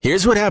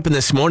Here's what happened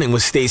this morning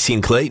with Stacey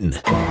and Clayton.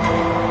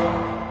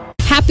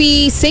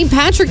 Happy St.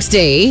 Patrick's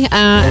Day.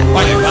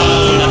 At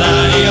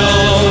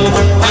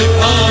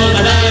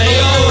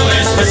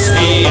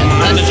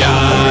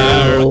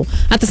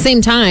the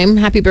same time,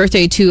 happy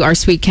birthday to our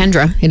sweet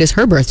Kendra. It is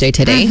her birthday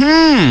today.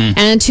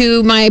 And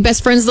to my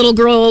best friend's little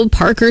girl,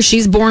 Parker.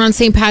 She's born on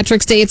St.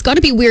 Patrick's Day. It's got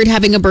to be weird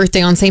having a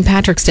birthday on St.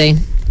 Patrick's Day.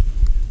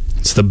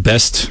 It's the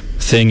best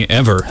thing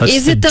ever. That's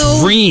Is it the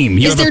though? dream.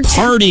 You Is have a there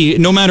party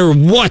no matter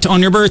what on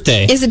your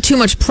birthday. Is it too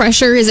much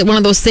pressure? Is it one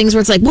of those things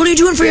where it's like, what are you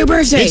doing for your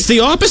birthday? It's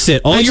the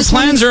opposite. All your just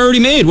plans are already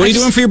made. What are you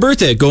doing for your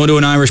birthday? Going to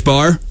an Irish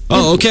bar?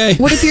 Oh, okay.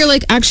 What if you're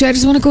like, actually, I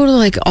just want to go to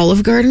like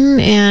Olive Garden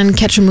and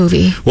catch a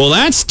movie? Well,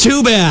 that's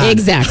too bad.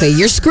 Exactly.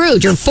 You're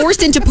screwed. You're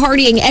forced into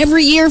partying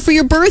every year for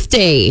your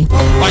birthday.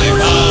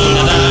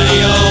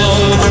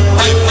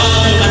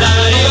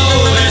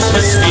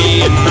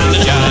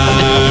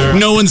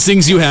 No one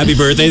sings you happy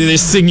birthday. They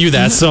just sing you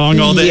that song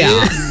all day.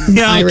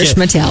 Yeah. Irish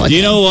Metallica.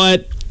 You know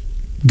what?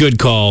 Good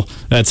call.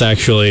 That's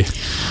actually...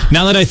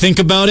 Now that I think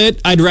about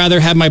it, I'd rather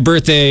have my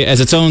birthday as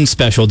its own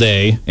special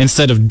day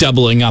instead of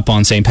doubling up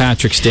on St.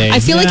 Patrick's Day. I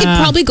feel like it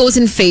probably goes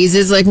in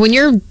phases. Like when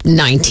you're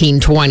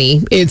 19,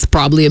 20, it's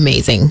probably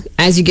amazing.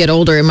 As you get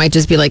older, it might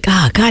just be like,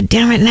 God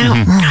damn it now.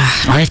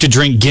 I have to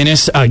drink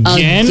Guinness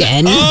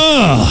again?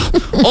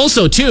 Ugh.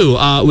 Also, too,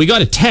 we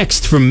got a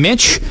text from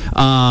Mitch.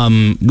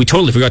 We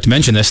totally forgot to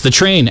mention this. The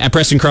train at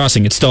Preston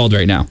Crossing, it's stalled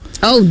right now.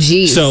 Oh,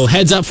 geez. So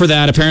heads up for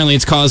that. Apparently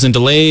it's causing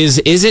delays.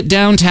 Is it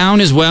downtown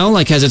as well?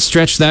 Like, has it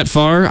stretched that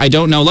far? I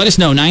don't know. Let us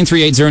know,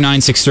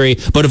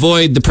 9380963. But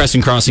avoid the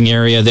Preston Crossing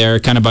area there,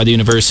 kind of by the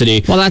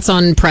university. Well, that's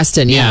on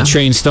Preston, yeah.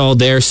 Train stalled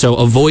there, so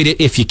avoid it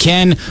if you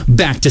can.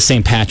 Back to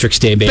St. Patrick's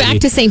Day, baby. Back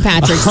to St.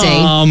 Patrick's Day.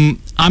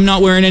 I'm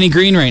not wearing any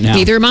green right now.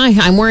 Neither am I.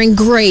 I'm wearing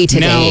gray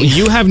today. Now,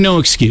 you have no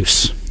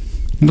excuse.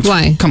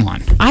 Why? Come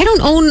on. I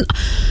don't own...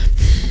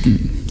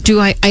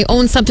 Do I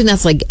own something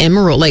that's like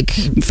emerald, like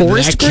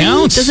forest green?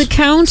 Counts. Does it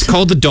count? It's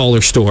called the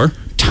Dollar Store.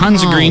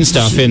 Tons of green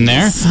stuff in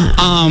there.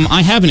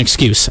 I have an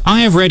excuse.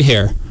 I have red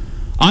hair.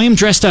 I am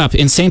dressed up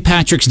in St.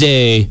 Patrick's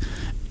Day.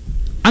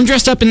 I'm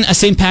dressed up in a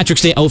St.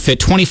 Patrick's Day outfit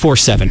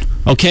 24/7.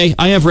 Okay?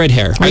 I have red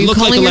hair. Are I you look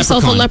calling like a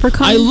yourself leprechaun. a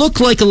leprechaun? I look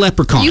like a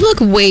leprechaun. You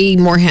look way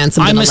more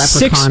handsome than a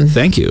leprechaun.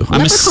 Thank you.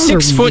 I'm a Leprechauns are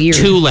 6'2"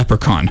 weird.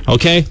 leprechaun.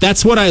 Okay?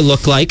 That's what I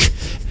look like.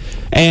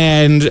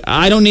 And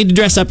I don't need to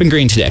dress up in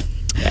green today.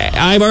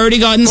 I've already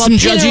gotten some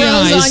judgy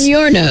eyes on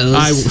your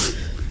nose.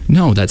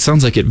 No, that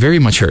sounds like it very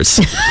much hurts.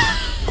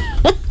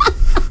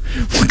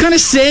 What kind of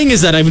saying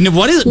is that?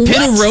 What is it?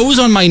 Pin a rose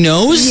on my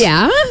nose?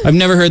 Yeah. I've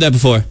never heard that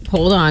before.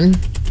 Hold on.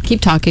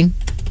 Keep talking.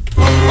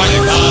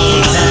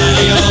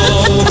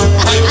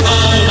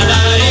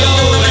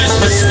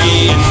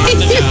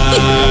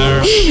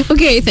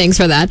 Okay, thanks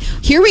for that.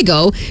 Here we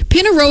go.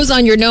 Pin a rose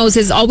on your nose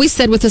is always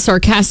said with a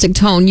sarcastic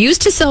tone,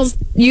 used to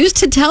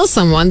tell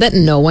someone that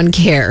no one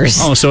cares.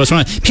 Oh, so it's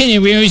one pin a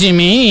rose in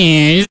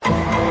me.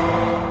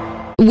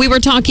 We were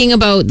talking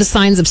about the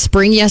signs of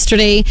spring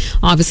yesterday.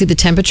 Obviously, the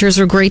temperatures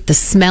are great. The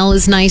smell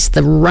is nice.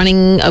 The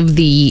running of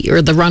the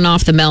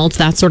runoff, the melt,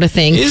 that sort of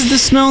thing. Is the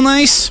smell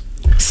nice?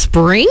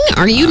 Spring?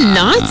 Are you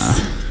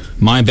nuts?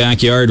 My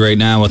backyard right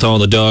now with all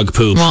the dog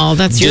poop. Well,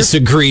 that's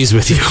disagrees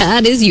with you.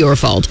 That is your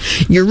fault.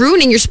 You're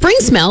ruining your spring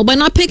smell by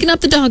not picking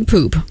up the dog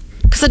poop.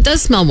 Because it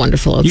does smell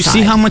wonderful outside. You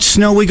see how much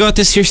snow we got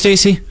this year,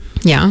 Stacey?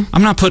 Yeah.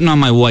 I'm not putting on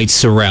my white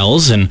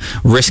Sorels and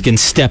risking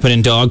stepping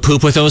in dog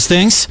poop with those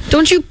things.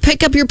 Don't you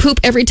pick up your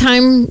poop every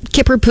time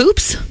Kipper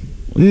poops?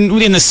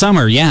 In the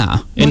summer, yeah.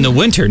 In the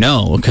winter,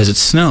 no, because it's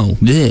snow.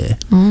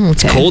 Blech. Oh,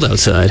 okay. It's cold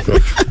outside.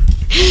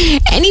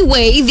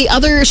 Anyway, the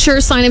other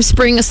sure sign of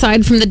spring,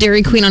 aside from the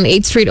Dairy Queen on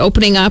 8th Street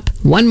opening up,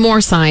 one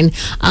more sign,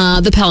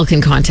 the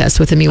Pelican contest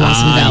with the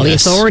Meewasin Valley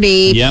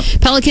Authority. Yep.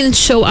 Pelicans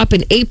show up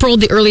in April.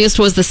 The earliest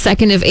was the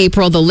 2nd of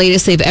April. The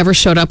latest they've ever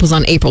showed up was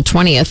on April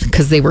 20th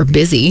because they were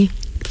busy.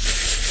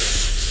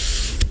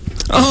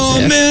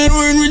 Oh, man,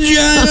 we're in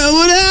Regina.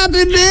 What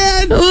happened,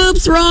 Dad?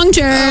 Oops, wrong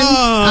turn.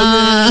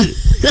 Oh,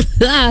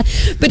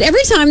 but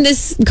every time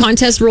this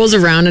contest rolls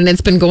around, and it's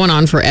been going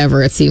on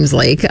forever, it seems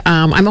like,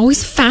 I'm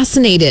always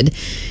fascinated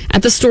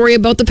at the story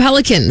about the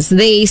Pelicans.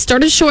 They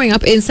started showing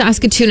up in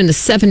Saskatoon in the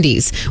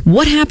 70s.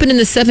 What happened in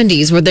the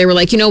 70s where they were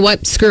like, you know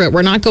what, screw it,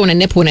 we're not going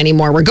to Nipawin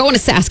anymore, we're going to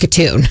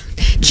Saskatoon.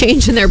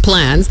 Changing their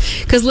plans.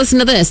 Because listen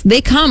to this, they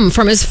come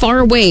from as far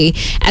away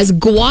as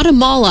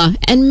Guatemala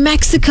and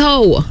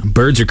Mexico.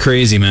 Birds are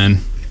crazy, man.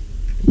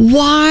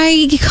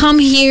 Why come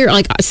here?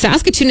 Like,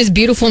 Saskatoon is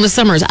beautiful in the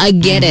summers. I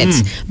get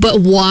it.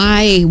 But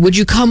why would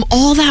you come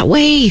all that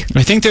way?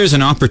 I think there's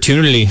an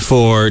opportunity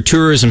for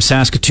Tourism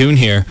Saskatoon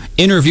here.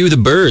 Interview the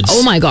birds.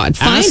 Oh, my God.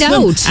 Find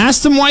out.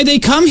 Ask them why they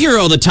come here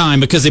all the time,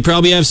 because they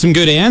probably have some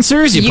good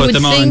answers. You put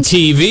them on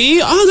TV.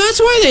 Oh,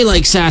 that's why they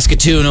like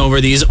Saskatoon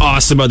over these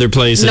awesome other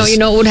places. No, you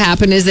know what would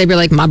happen is they'd be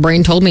like, my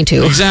brain told me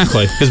to.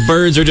 Exactly. Because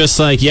birds are just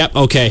like, yep,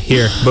 okay,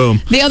 here,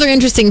 boom. The other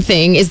interesting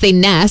thing is they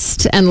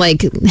nest and,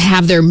 like,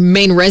 have their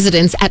main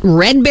residence at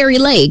Redberry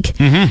Lake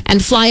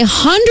and fly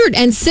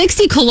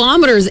 160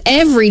 kilometers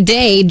every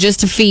day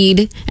just to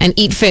feed and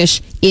eat fish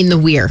in the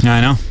Weir.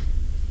 I know.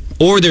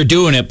 Or they're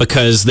doing it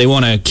because they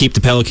want to keep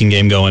the Pelican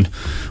game going.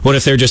 What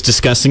if they're just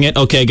discussing it?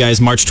 Okay, guys,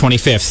 March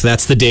 25th.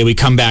 That's the day we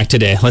come back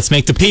today. Let's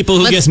make the people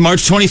who guess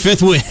March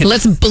 25th win.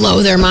 Let's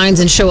blow their minds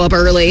and show up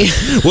early.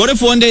 What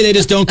if one day they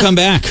just don't come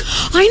back?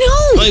 I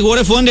know. Like, what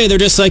if one day they're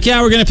just like,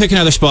 yeah, we're going to pick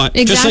another spot.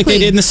 Exactly. Just like they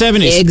did in the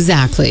 70s.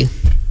 Exactly.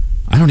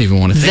 I don't even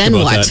want to think Then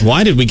about what? that.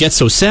 Why did we get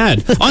so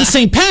sad? On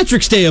St.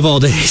 Patrick's Day of all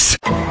days.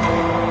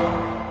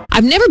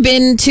 I've never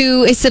been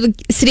to a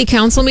city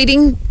council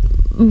meeting,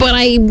 but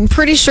I'm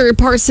pretty sure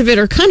parts of it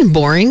are kind of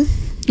boring.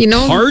 You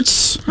know?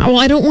 Parts? Well,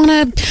 I don't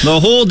want to... The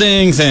whole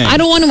dang thing. I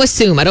don't want to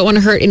assume. I don't want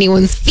to hurt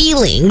anyone's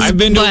feelings. I've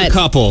been to a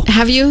couple.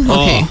 Have you?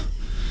 Oh. Okay.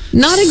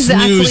 Not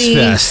exactly Snooze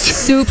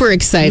fest. super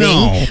exciting.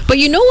 No. But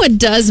you know what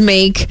does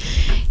make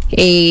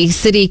a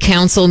city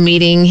council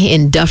meeting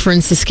in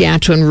Dufferin,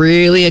 Saskatchewan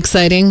really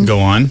exciting? Go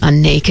on. A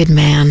naked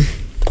man.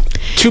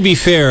 To be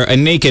fair, a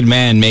naked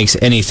man makes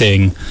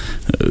anything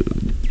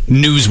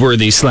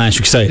newsworthy /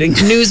 exciting.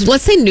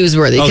 Let's say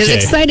newsworthy, because Okay.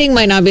 exciting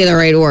might not be the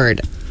right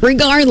word.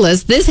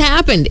 Regardless, this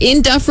happened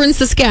in Dufferin,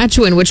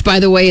 Saskatchewan, which, by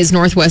the way, is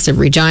northwest of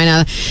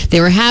Regina. They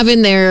were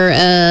having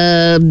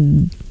their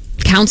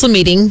council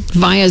meeting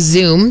via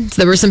Zoom.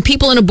 So there were some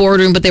people in a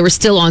boardroom, but they were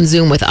still on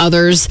Zoom with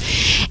others.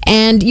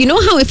 And you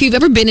know how if you've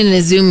ever been in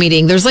a Zoom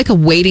meeting, there's like a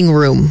waiting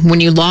room. When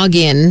you log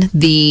in,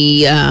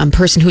 the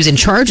person who's in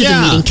charge of the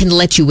Yeah. meeting can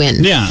let you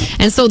in. Yeah.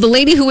 And so the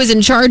lady who was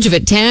in charge of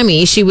it,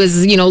 Tammy, she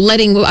was,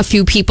 letting a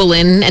few people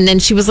in, and then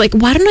she was like,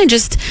 why don't I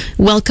just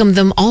welcome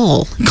them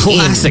all in?"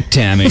 Classic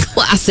Tammy.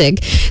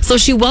 Classic. So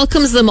she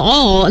welcomes them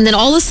all, and then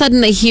all of a sudden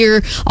they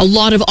hear a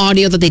lot of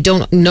audio that they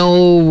don't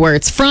know where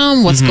it's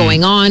from, what's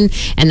going on,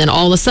 and then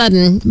all of a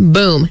sudden,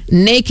 boom,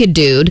 naked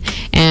dude,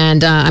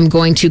 and I'm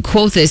going to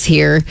quote this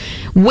here,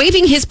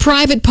 waving his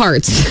private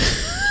parts.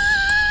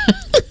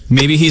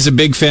 Maybe he's a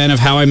big fan of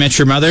How I Met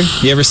Your Mother.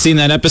 You ever seen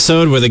that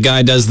episode where the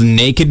guy does the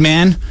naked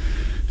man?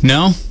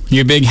 No?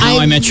 You're a big How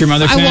I Met Your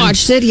Mother fan? I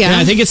watched it, yeah.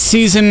 I think it's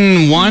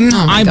season 1,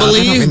 Oh my I God, I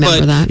believe. don't remember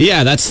but that.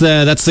 yeah, that's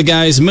the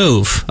guy's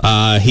move.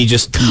 He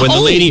just when the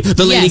lady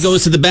yes.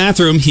 goes to the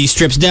bathroom, he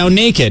strips down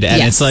naked, and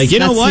Yes, it's like, you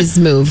know that's what? his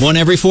move. One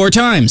every 4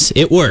 times,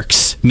 it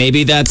works.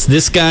 Maybe that's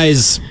this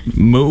guy's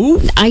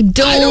move. I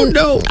don't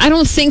know. I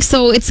don't think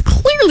so. It's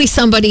clearly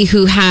somebody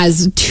who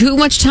has too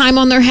much time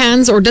on their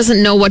hands or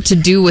doesn't know what to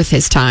do with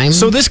his time.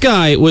 So this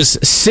guy was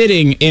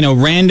sitting in a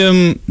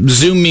random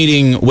Zoom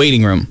meeting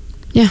waiting room.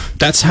 yeah.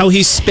 That's how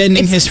he's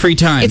spending his free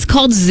time. It's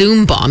called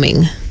Zoom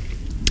bombing.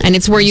 And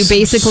it's where you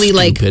basically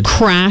stupid.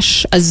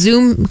 crash a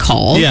Zoom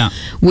call Yeah.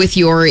 with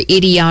your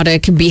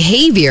idiotic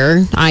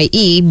behavior,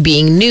 i.e.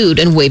 being nude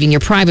and waving your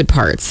private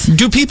parts.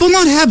 Do people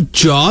not have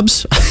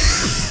jobs?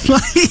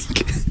 What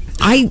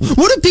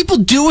do people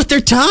do with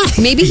their time?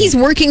 Maybe he's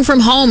working from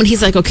home and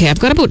he's like, okay, I've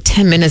got about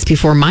 10 minutes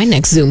before my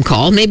next Zoom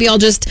call. Maybe I'll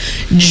just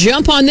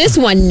jump on this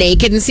one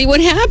naked and see what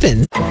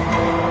happens.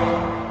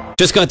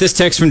 Just got this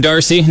text from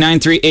Darcy,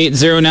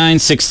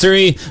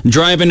 9380963.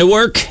 Driving to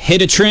work,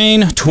 hit a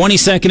train,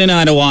 22nd in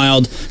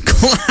Idlewild.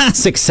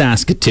 Classic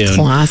Saskatoon.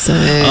 Classic.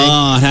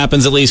 Oh, it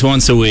happens at least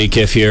once a week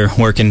if you're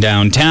working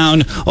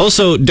downtown.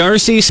 Also,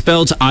 Darcy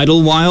spelled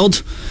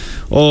Idlewild.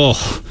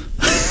 Oh,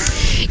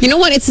 You know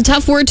what? It's a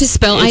tough word to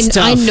spell. It's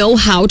I tough. know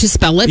how to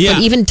spell it, Yeah.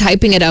 but even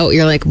typing it out,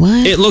 you're like,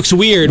 what? it looks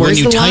weird Where's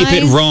when you the type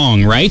it Y?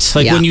 wrong, right?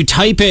 Like Yeah. when you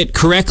type it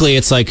correctly,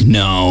 it's like,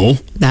 no.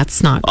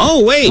 That's not.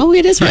 Oh, wait. Oh,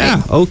 it is right.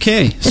 Yeah,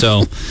 okay.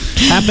 So,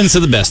 happens to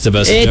the best of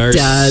us, It Darce.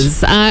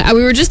 does.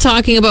 We were just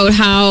talking about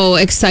how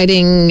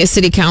exciting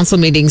city council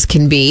meetings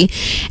can be.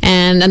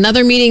 And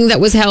another meeting that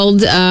was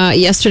held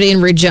yesterday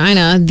in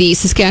Regina, the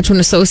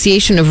Saskatchewan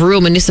Association of Rural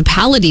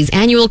Municipalities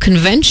annual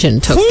convention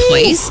took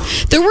place.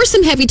 There were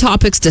some heavy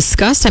topics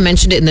discussed. I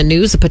mentioned it in the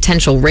news, a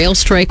potential rail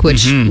strike,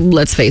 which,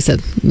 let's face it,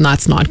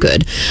 that's not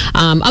good.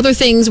 Other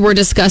things were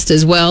discussed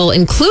as well,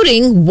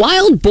 including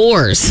wild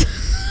boars.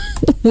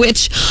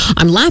 Which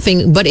I'm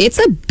laughing, but it's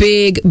a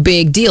big,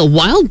 big deal.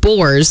 Wild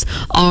boars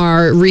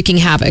are wreaking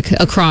havoc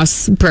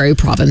across prairie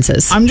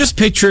provinces. I'm just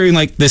picturing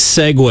like this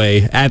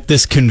segue at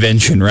this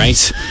convention,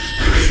 right?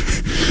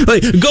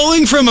 Like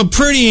going from a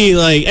pretty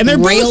and they're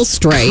Rail both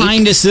strike.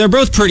 they're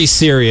both pretty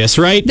serious,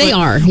 right? They But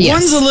are,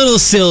 yes. One's a little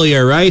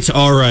sillier, right?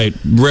 All right,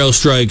 rail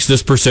strikes,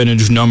 this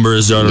percentage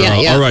numbers,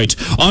 Yeah. all right.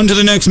 On to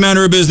the next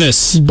matter of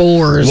business.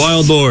 Boars.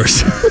 Wild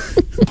boars.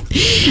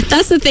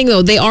 That's the thing,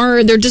 though.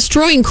 They're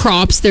destroying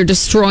crops. They're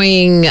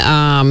destroying,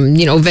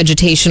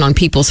 vegetation on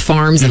people's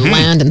farms and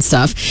land and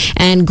stuff.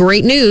 And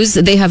great news,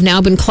 they have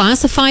now been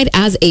classified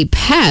as a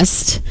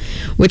pest,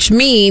 which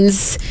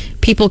means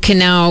people can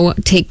now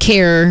take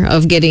care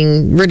of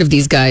getting rid of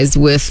these guys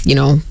with,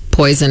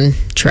 poison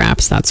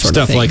traps, that sort of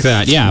Stuff thing. like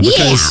that, yeah,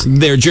 because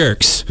they're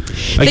jerks.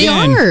 They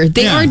Again, are.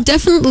 They yeah. are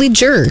definitely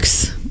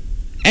jerks.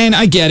 And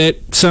I get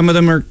it. Some of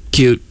them are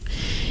cute.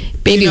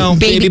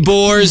 baby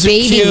boars,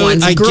 baby cute.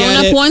 ones, I grown get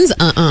up it. ones.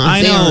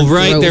 I they know, are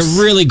right? gross.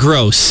 They're really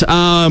gross.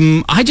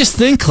 I just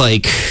think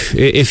like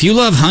if you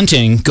love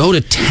hunting, go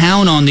to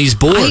town on these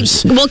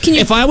boars.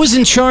 If I was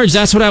in charge,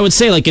 that's what I would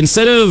say. Like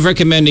instead of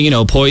recommending,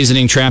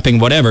 poisoning, trapping,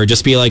 whatever,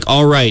 just be like,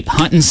 all right,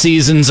 hunting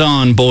season's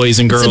on, boys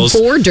and girls. It's a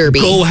boar derby.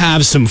 Go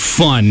have some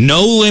fun.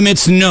 No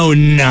limits, no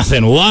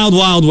nothing. Wild,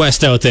 wild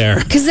west out there.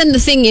 Because then the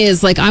thing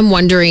is, like, I'm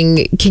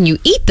wondering, can you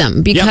eat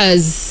them?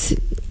 Because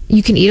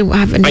you can eat them.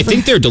 I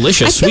think they're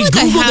delicious. I feel like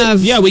I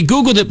have. Yeah, we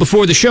Googled it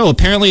before the show.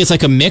 Apparently, it's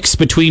like a mix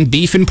between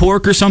beef and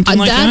pork or something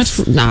like that.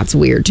 That's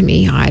weird to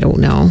me. I don't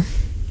know.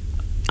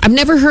 I've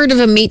never heard of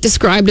a meat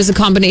described as a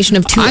combination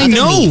of two other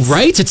meats.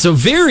 Right? It's a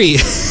very...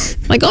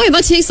 Like,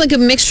 that tastes like a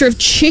mixture of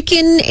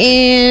chicken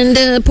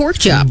and pork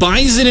chop.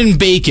 Bison and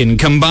bacon,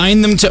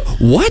 combine them to...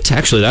 What?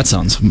 Actually, that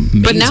sounds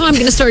amazing. But now I'm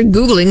going to start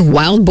Googling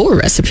wild boar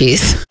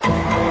recipes.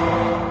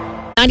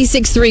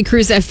 96.3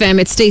 Cruise FM,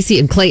 it's Stacey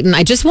and Clayton.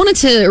 I just wanted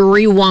to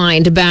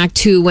rewind back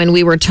to when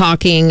we were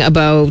talking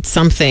about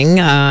something.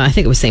 I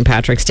think it was St.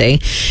 Patrick's Day.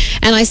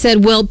 And I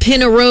said, well,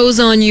 pin a rose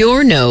on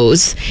your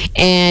nose.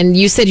 And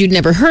you said you'd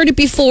never heard it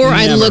before.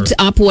 Never. I looked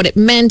up what it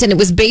meant, and it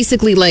was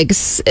basically like...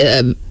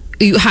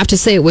 you have to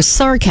say it was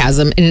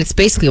sarcasm, and it's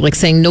basically like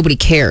saying nobody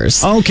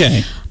cares.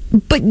 Okay.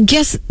 But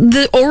guess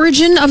the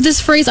origin of this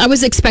phrase? I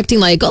was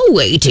expecting like,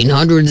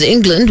 1800s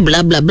England,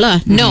 blah, blah, blah.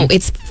 No,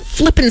 it's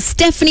flipping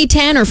Stephanie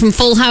Tanner from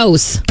Full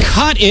House.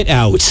 Cut it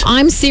out.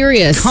 I'm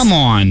serious. Come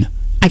on.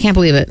 I can't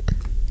believe it.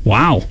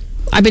 Wow.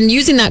 I've been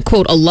using that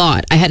quote a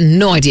lot. I had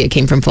no idea it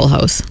came from Full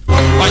House.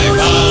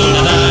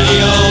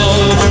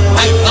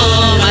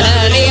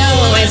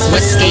 It's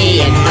whiskey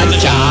in a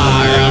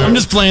jar. I'm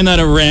just playing that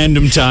at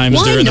random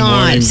times during the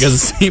morning because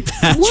it's St.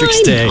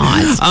 Patrick's Day.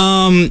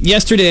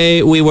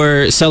 Yesterday, we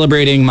were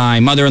celebrating my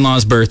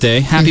mother-in-law's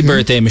birthday. Happy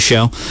birthday,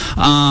 Michelle.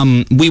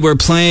 We were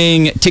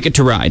playing Ticket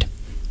to Ride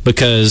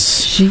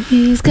because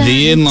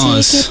the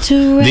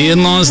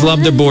in-laws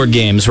love their board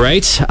games,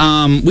 right?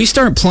 We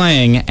start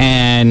playing,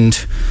 and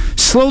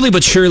slowly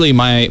but surely,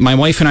 my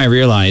wife and I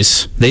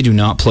realize they do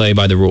not play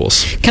by the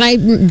rules. Can I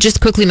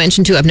just quickly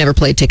mention, too, I've never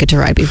played Ticket to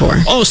Ride before.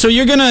 Oh, so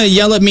you're going to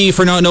yell at me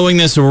for not knowing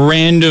this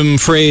random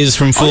phrase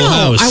from Full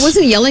House? I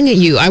wasn't yelling at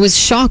you. I was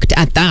shocked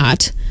at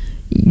that.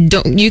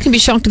 You can be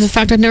shocked at the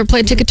fact I've never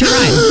played Ticket to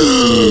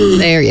Ride.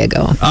 There you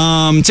go.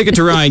 Ticket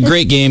to Ride,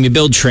 great game. You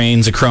build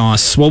trains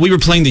across. Well, we were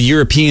playing the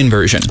European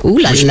version. Ooh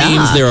la which la.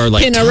 means there are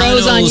like pin a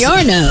rose on your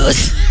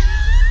nose.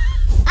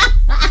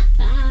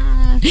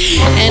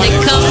 And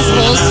it comes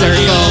full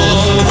circle.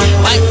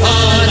 Like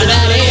for the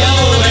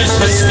daddy-o, there's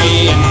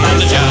whiskey in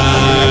the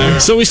jar.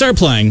 So we start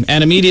playing,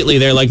 and immediately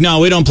they're like, no,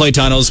 we don't play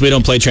tunnels, we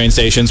don't play train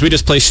stations, we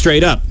just play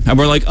straight up. And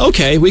we're like,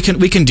 okay, we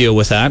can deal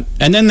with that.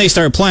 And then they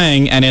start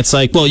playing, and it's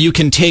like, well, you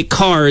can take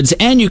cards,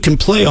 and you can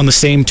play on the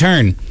same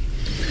turn.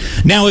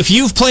 Now, if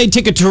you've played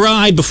Ticket to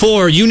Ride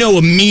before, you know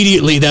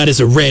immediately that is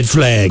a red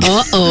flag.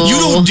 Uh-oh. You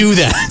don't do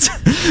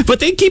that.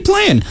 But they keep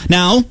playing.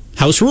 Now,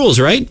 house rules,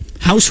 right?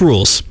 House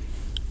rules.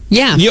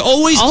 Yeah. You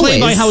always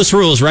play by house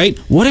rules, right?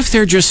 What if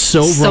they're just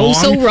so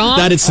wrong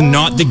that it's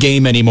not the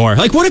game anymore?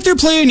 Like, what if they're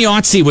playing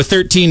Yahtzee with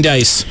 13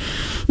 dice?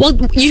 Well,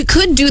 you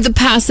could do the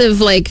passive,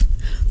 like,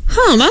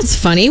 that's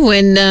funny.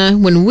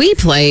 When we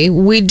play,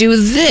 we do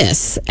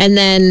this. And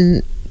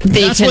then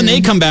That's when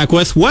they come back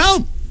with,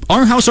 well,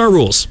 our house, our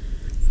rules.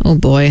 Oh,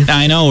 boy.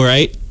 I know,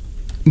 right?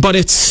 But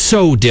it's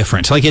so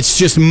different. Like, it's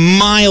just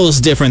miles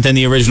different than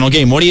the original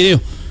game. What do you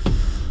do?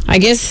 I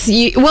guess do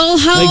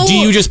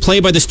you just play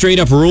by the straight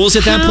up rules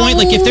at that point?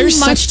 Like, if there's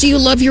how much do you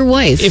love your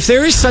wife? If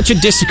there is such a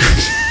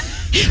disagreement,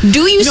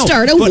 do you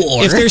start a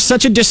war? If there's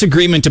such a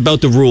disagreement about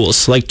the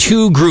rules, like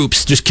two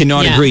groups just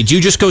cannot agree, do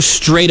you just go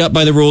straight up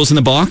by the rules in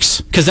the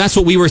box? Because that's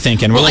what we were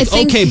thinking. We're like,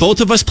 okay,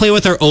 both of us play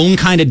with our own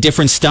kind of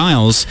different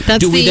styles.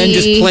 Do we then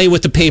just play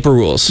with the paper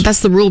rules?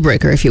 That's the rule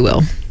breaker, if you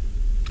will.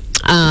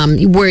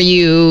 Where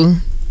you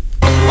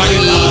read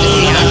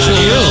the actual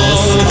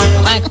rules.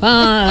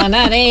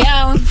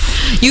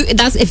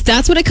 If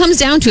that's what it comes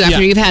down to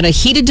after you've had a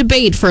heated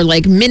debate for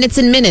like minutes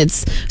and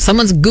minutes,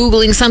 someone's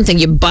Googling something,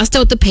 you bust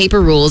out the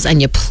paper rules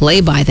and you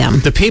play by them.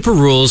 The paper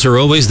rules are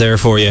always there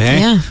for you, hey?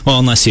 Yeah. Well,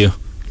 unless you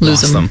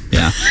lose them.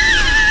 Yeah.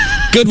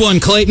 Good one,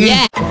 Clayton.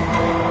 Yeah.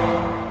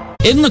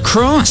 In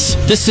lacrosse,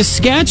 the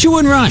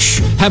Saskatchewan Rush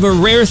have a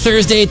rare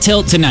Thursday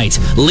tilt tonight.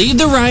 Leave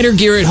the rider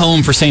gear at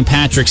home for St.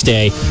 Patrick's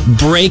Day.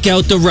 Break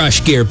out the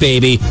Rush gear,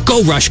 baby.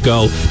 Go Rush,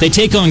 go. They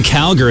take on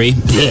Calgary.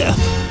 Blech.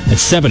 At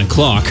 7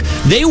 o'clock.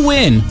 They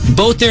win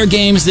both their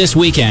games this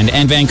weekend,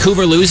 and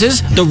Vancouver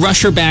loses. The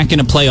Rush are back in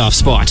a playoff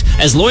spot.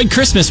 As Lloyd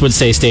Christmas would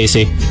say,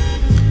 Stacey.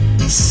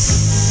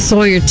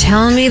 So you're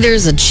telling me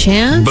there's a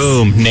chance?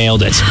 Boom.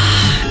 Nailed it.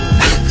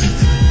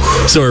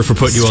 Sorry for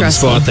putting you on the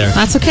spot there.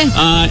 That's okay.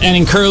 And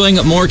in curling,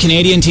 more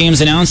Canadian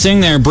teams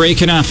announcing they're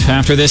breaking up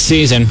after this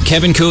season.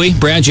 Kevin Cooey,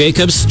 Brad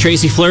Jacobs,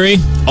 Tracy Fleury,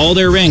 all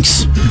their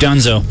rinks.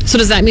 Dunzo. So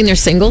does that mean they're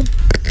single?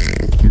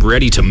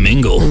 ready to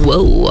mingle.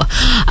 Whoa.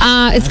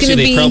 It's going to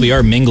be... They probably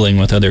are mingling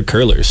with other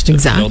curlers. Too.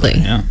 Exactly.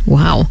 Yeah.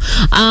 Wow.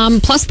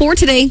 +4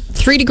 today,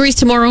 3 degrees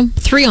tomorrow,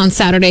 3 on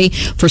Saturday.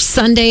 For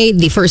Sunday,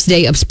 the first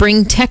day of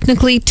spring,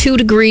 technically 2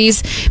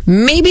 degrees.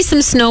 Maybe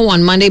some snow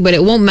on Monday, but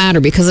it won't matter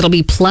because it'll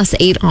be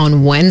 +8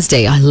 on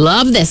Wednesday. I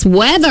love this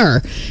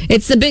weather.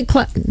 It's a bit...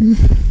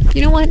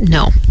 You know what?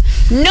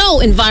 No,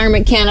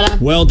 Environment Canada.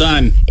 Well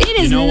done. It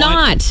is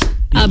not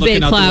a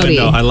bit cloudy.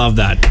 I love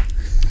that.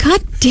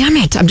 God damn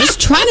it. I'm just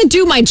trying to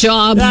do my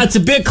job. It's a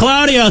bit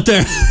cloudy out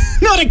there.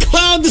 Not a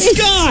cloud in the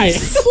sky.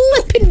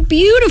 Flippin'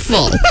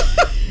 beautiful.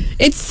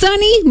 It's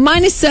sunny,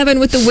 -7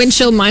 with the wind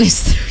chill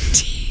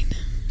 -13.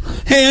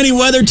 Hey, any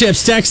weather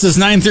tips? Text us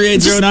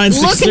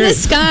 9380963. Look in the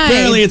sky.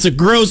 Apparently it's a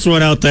gross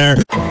one out there.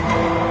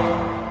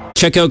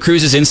 Check out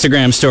Cruz's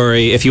Instagram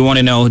story if you want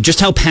to know just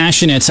how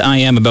passionate I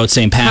am about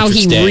St.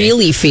 Patrick's Day. How he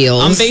really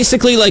feels. I'm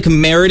basically like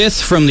Meredith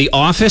from The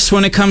Office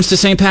when it comes to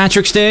St.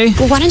 Patrick's Day.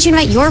 Well, why don't you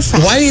invite your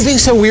friends? Why are you being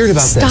so weird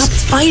about this? Stop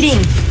fighting.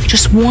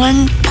 Just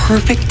one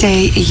perfect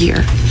day a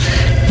year.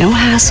 No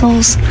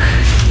hassles,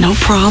 no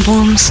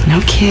problems, no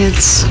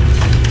kids.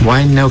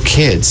 Why no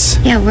kids?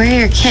 Yeah, where are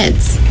your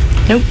kids?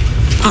 Nope.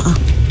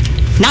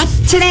 Not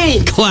today.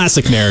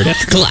 Classic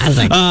Meredith.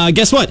 Classic.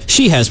 Guess what?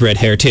 She has red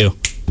hair too.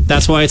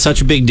 That's why it's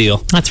such a big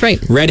deal. That's right.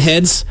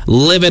 Redheads,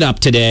 live it up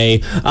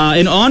today.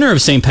 In honor of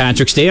St.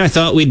 Patrick's Day, I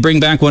thought we'd bring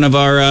back one of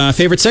our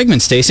favorite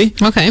segments, Stacey.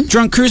 Okay.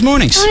 Drunk Cruise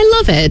Mornings. I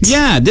love it.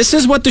 Yeah, this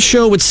is what the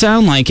show would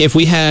sound like if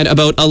we had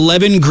about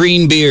 11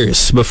 green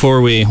beers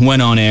before we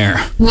went on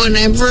air.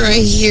 Whenever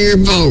I hear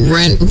about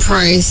rent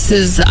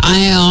prices,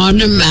 I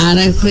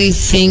automatically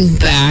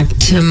think back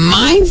to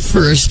my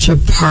first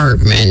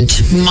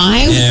apartment,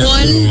 my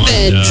one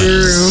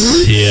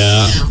bedroom,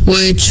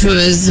 which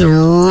was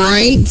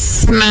right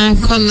smack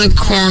on the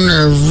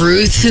corner of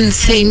Ruth and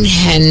St.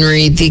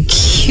 Henry, the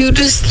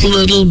cutest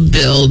little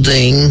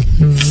building,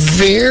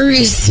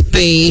 very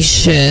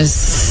spacious,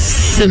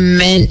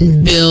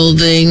 cement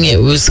building.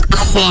 It was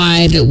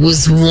quiet, it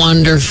was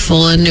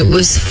wonderful, and it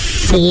was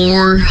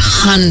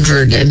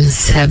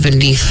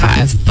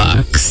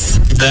 $475.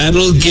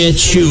 That'll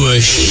get you a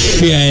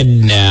shed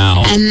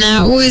now. And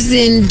that was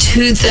in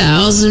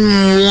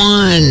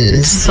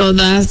 2001. So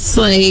that's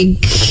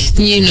like,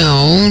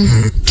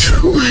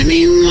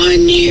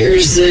 21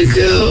 years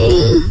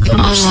ago.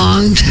 A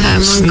long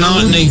time ago.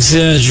 Not an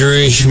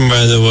exaggeration,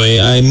 by the way.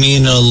 I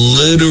mean a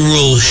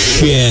literal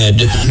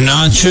shed.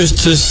 Not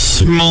just a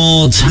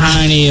small,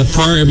 tiny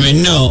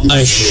apartment. No,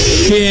 a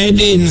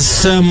shed in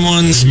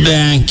someone's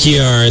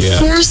backyard.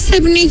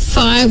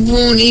 $475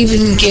 won't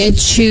even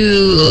get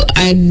you,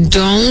 I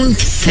don't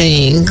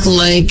think,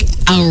 like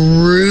a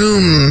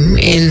room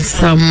in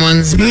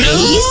someone's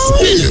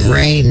basement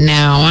right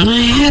now. And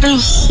I had a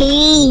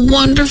whole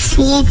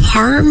wonderful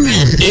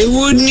apartment. It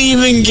wouldn't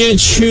even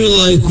get you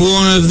like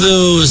one of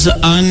those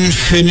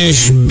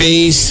unfinished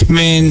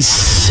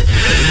basements.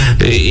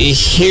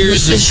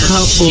 Here's a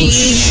couple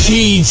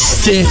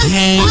sheets to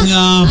hang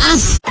up.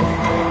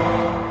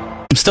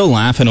 I'm still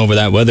laughing over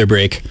that weather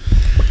break.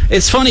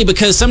 It's funny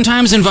because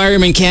sometimes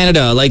Environment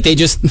Canada, like they're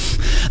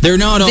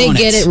not on it. They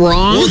get it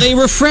wrong? Well, they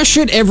refresh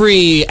it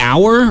every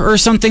hour or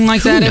something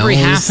like that, every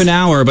half an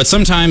hour. But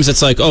sometimes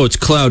it's like, it's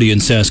cloudy in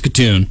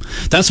Saskatoon.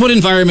 That's what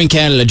Environment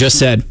Canada just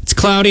said. It's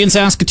cloudy in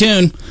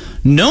Saskatoon.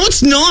 No,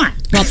 it's not.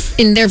 Well,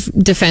 in their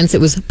defense, it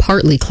was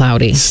partly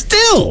cloudy.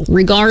 Still.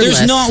 Regardless.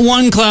 There's not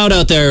one cloud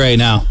out there right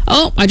now.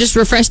 Oh, I just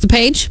refreshed the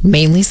page.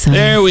 Mainly sunny.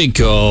 There we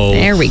go.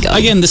 There we go.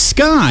 Again, the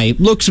sky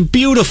looks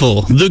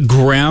beautiful. The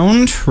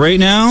ground right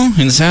now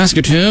in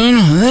Saskatoon.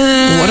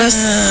 What a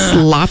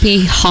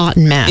sloppy, hot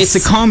mess. It's a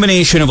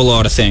combination of a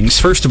lot of things.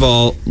 First of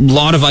all, a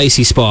lot of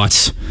icy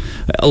spots.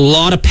 A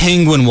lot of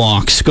penguin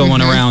walks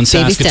going around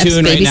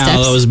Saskatoon right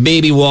now. Those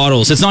baby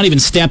waddles. It's not even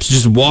steps,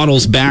 just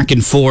waddles back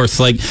and forth.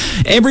 Like,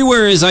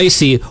 everywhere is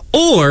icy,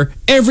 or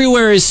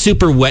everywhere is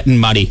super wet and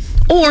muddy.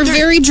 Or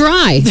very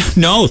dry.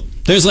 No,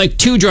 there's like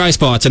 2 dry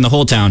spots in the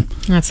whole town.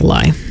 That's a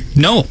lie.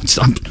 No.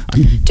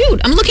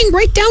 Dude, I'm looking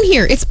right down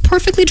here. It's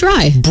perfectly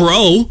dry.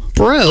 Bro.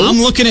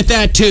 I'm looking at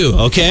that too,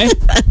 okay?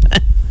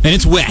 And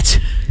it's wet.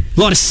 A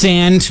lot of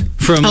sand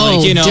from,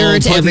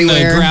 dirt putting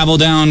everywhere. the gravel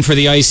down for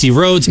the icy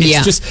roads.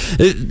 It's just...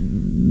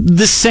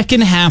 the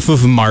second half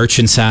of March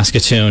in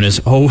Saskatoon is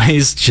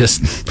always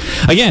just...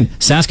 Again,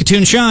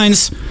 Saskatoon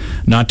shines.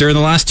 Not during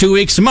the last 2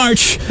 weeks of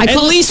March.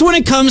 At least when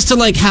it comes to,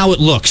 how it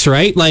looks,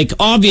 right? Like,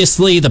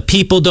 obviously, the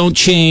people don't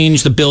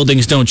change. The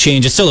buildings don't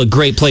change. It's still a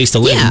great place to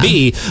live and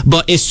be.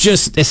 But it's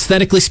just,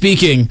 aesthetically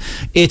speaking,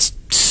 it's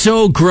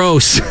so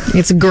gross.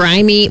 It's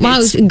grimy.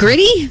 Wow,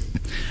 gritty?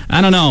 I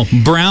don't know.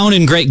 Brown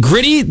and gray.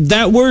 Gritty,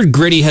 that word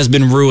gritty has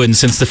been ruined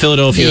since the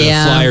Philadelphia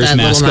Flyers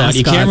mascot.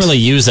 You can't really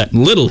use that.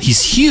 Little,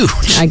 he's huge.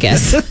 I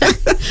guess.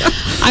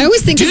 I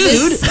always think of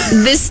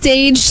this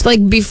stage,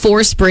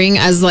 before spring,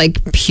 as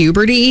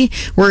puberty,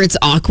 where it's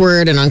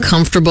awkward and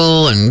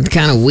uncomfortable and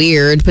kind of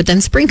weird. But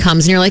then spring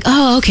comes and you're like,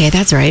 oh, okay,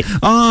 that's right.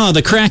 Oh,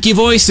 the cracky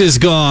voice is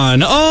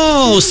gone.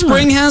 Oh,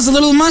 spring has a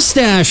little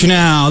mustache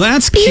now.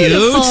 That's cute.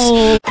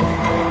 Beautiful.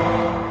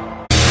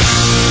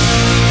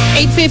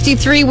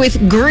 6:53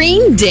 with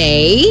Green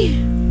Day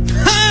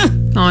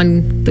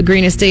on the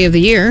greenest day of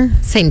the year,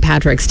 St.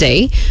 Patrick's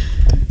Day.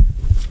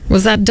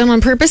 Was that done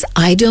on purpose?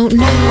 I don't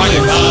know.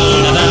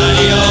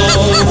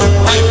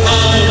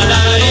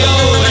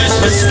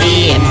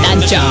 In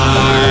that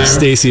jar.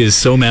 Stacey is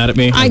so mad at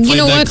me. I played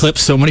that clip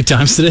so many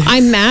times today.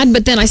 I'm mad,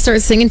 but then I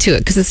start singing to it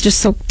because it's just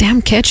so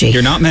damn catchy.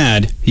 You're not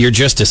mad. You're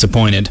just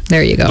disappointed.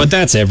 There you go. But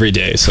that's every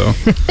day, so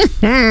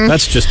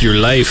that's just your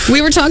life.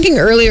 We were talking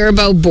earlier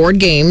about board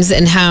games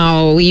and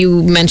how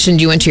you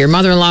mentioned you went to your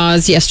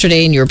mother-in-law's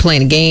yesterday and you were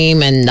playing a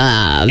game and...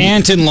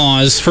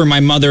 Aunt-in-law's for my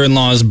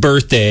mother-in-law's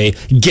birthday.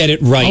 Get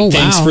it right. Oh,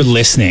 Thanks wow. for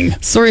listening.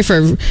 Sorry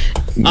for ruining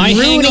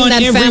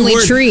that family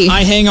tree.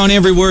 I hang on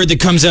every word that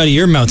comes out of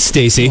your mouth,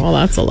 Stacey. Well,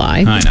 that's a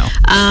lie. I know.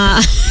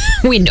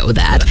 We know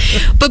that.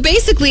 But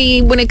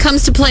basically, when it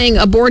comes to playing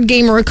a board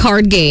game or a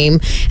card game,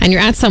 and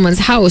you're at someone's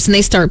house and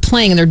they start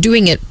playing and they're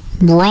doing it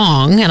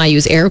wrong, and I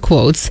use air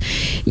quotes,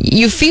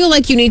 you feel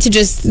like you need to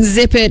just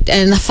zip it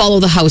and follow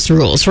the house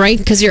rules, right?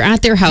 Because you're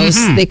at their house,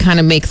 they kind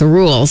of make the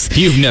rules.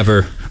 You've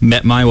never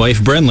met my wife,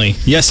 Brenly.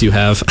 Yes, you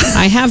have.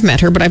 I have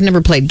met her, but I've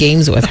never played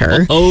games with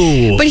her.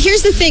 Oh. But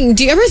here's the thing.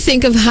 Do you ever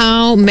think of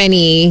how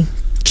many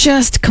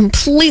just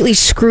completely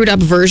screwed up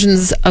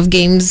versions of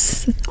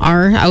games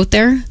are out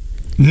there?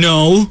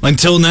 No,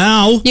 until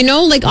now. You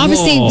know, like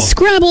obviously Whoa.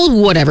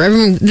 Scrabble, whatever.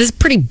 Everyone, this is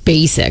pretty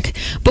basic.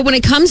 But when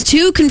it comes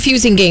to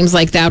confusing games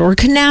like that, or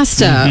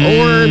Canasta,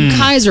 or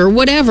Kaiser,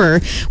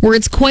 whatever, where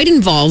it's quite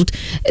involved,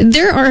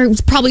 there are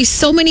probably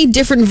so many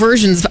different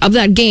versions of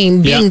that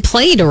game being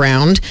played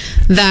around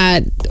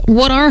that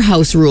what are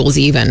house rules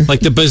even? Like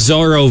the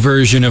Bizarro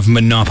version of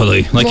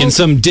Monopoly. Like in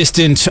some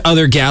distant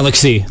other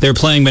galaxy, they're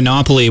playing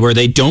Monopoly where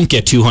they don't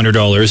get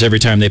 $200 every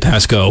time they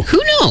pass go. Who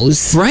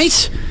knows?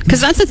 Right?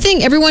 Because that's the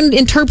thing. Everyone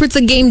interprets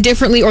a game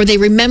differently, or they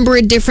remember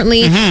it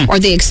differently, or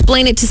they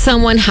explain it to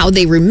someone how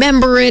they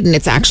remember it, and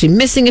it's actually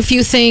missing a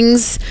few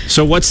things.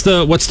 So what's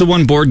the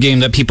one board game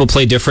that people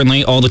play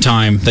differently all the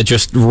time that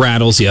just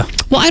rattles you?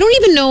 Well, I don't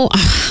even know.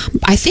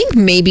 I think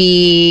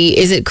maybe,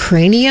 is it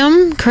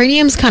Cranium?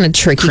 Cranium's kind of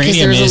tricky because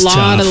Cranium there's is a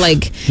lot tough. of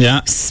like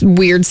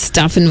weird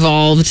stuff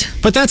involved.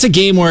 But that's a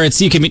game where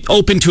you can be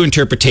open to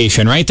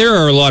interpretation, right? There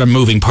are a lot of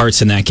moving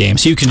parts in that game,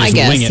 so you can just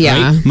wing it,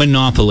 right?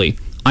 Monopoly.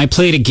 I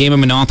played a game of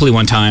Monopoly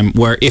one time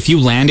where if you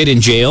landed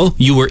in jail,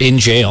 you were in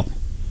jail.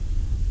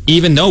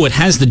 Even though it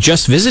has the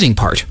just visiting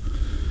part.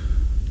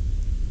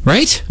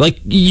 Right? Like,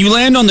 you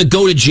land on the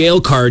go to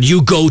jail card,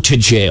 you go to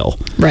jail.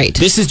 Right.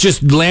 This is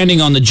just landing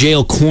on the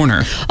jail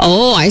corner.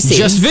 Oh, I see.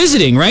 Just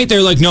visiting, right?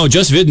 They're like, no,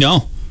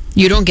 no.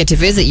 You don't get to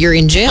visit, you're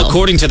in jail.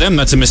 According to them,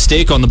 that's a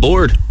mistake on the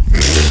board.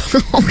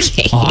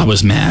 Okay. Oh, I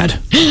was mad.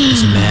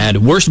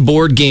 Worst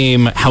board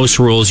game house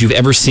rules you've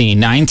ever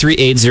seen.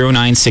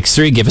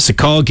 9380963. Give us a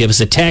call. Give us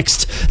a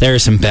text. There are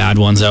some bad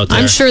ones out there.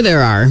 I'm sure there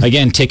are.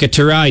 Again, Ticket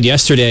to Ride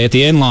yesterday at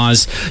the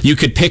in-laws. You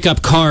could pick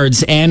up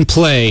cards and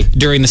play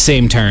during the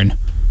same turn.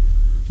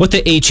 What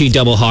the HE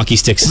double hockey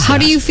sticks is How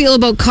that? do you feel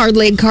about card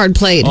laid, card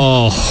played?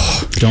 Oh,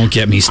 don't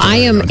get me started. I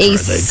am on a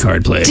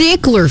card play.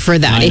 stickler for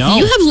that. I know. If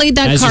you have laid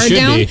that As you card should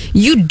down, be.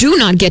 you do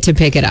not get to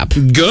pick it up.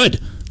 Good.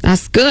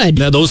 That's good.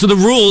 Now, those are the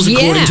rules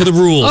according to the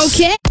rules.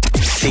 Okay.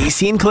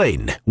 Stacey and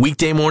Clayton,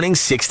 weekday mornings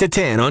 6 to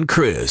 10 on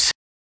Cruise.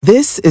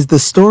 This is the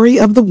story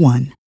of the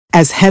one.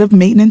 As head of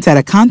maintenance at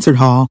a concert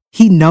hall,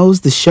 he knows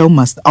the show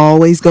must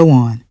always go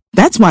on.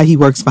 That's why he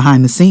works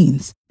behind the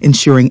scenes,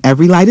 ensuring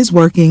every light is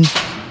working,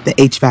 the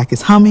HVAC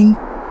is humming,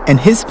 and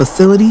his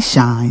facility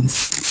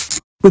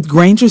shines. With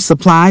Grainger's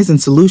supplies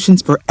and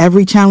solutions for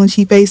every challenge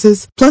he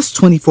faces, plus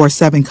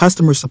 24/7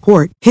 customer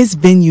support, his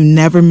venue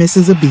never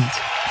misses a beat.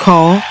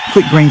 Call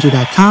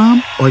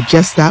quickgrainger.com or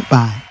just stop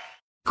by.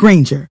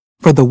 Grainger,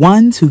 for the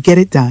ones who get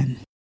it done.